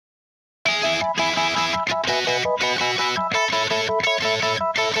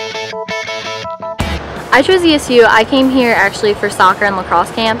I chose ESU. I came here actually for soccer and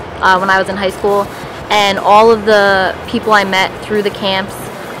lacrosse camp when I was in high school, and all of the people I met through the camps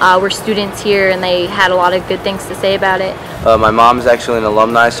were students here, and they had a lot of good things to say about it. My mom's actually an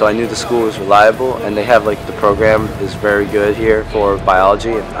alumni, so I knew the school was reliable, and they have the program is very good here for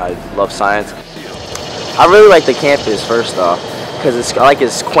biology, and I love science. I really like the campus first off, because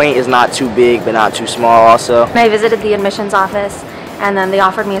it's quaint, it's not too big but not too small also. I visited the admissions office, and then they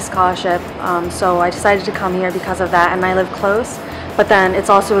offered me a scholarship, so I decided to come here because of that, and I live close. But then it's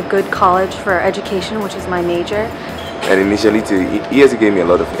also a good college for education, which is my major. And initially ESU gave me a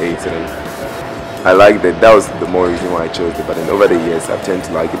lot of aids, and I liked it. That was the more reason why I chose it. But then over the years I've tended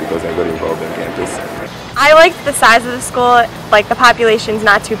to like it because I got involved in campus. I liked the size of the school. The population's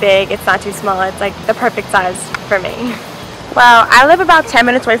not too big, it's not too small. It's the perfect size for me. Well, I live about 10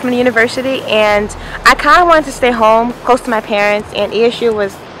 minutes away from the university, and I kind of wanted to stay home, close to my parents, and ESU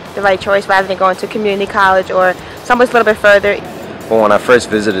was the right choice rather than going to community college or someplace a little bit further. Well, when I first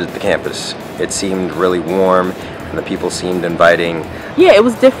visited the campus, it seemed really warm, and the people seemed inviting. Yeah, it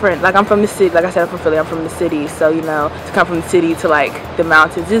was different. I'm from the city. Like I said, I'm from Philly. I'm from the city, so to come from the city to the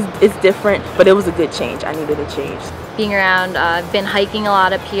mountains, it's different. But it was a good change. I needed a change. Being around, I've been hiking a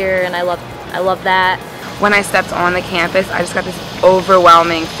lot up here, and I love that. When I stepped on the campus, I just got this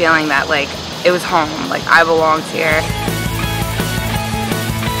overwhelming feeling that it was home, I belonged here.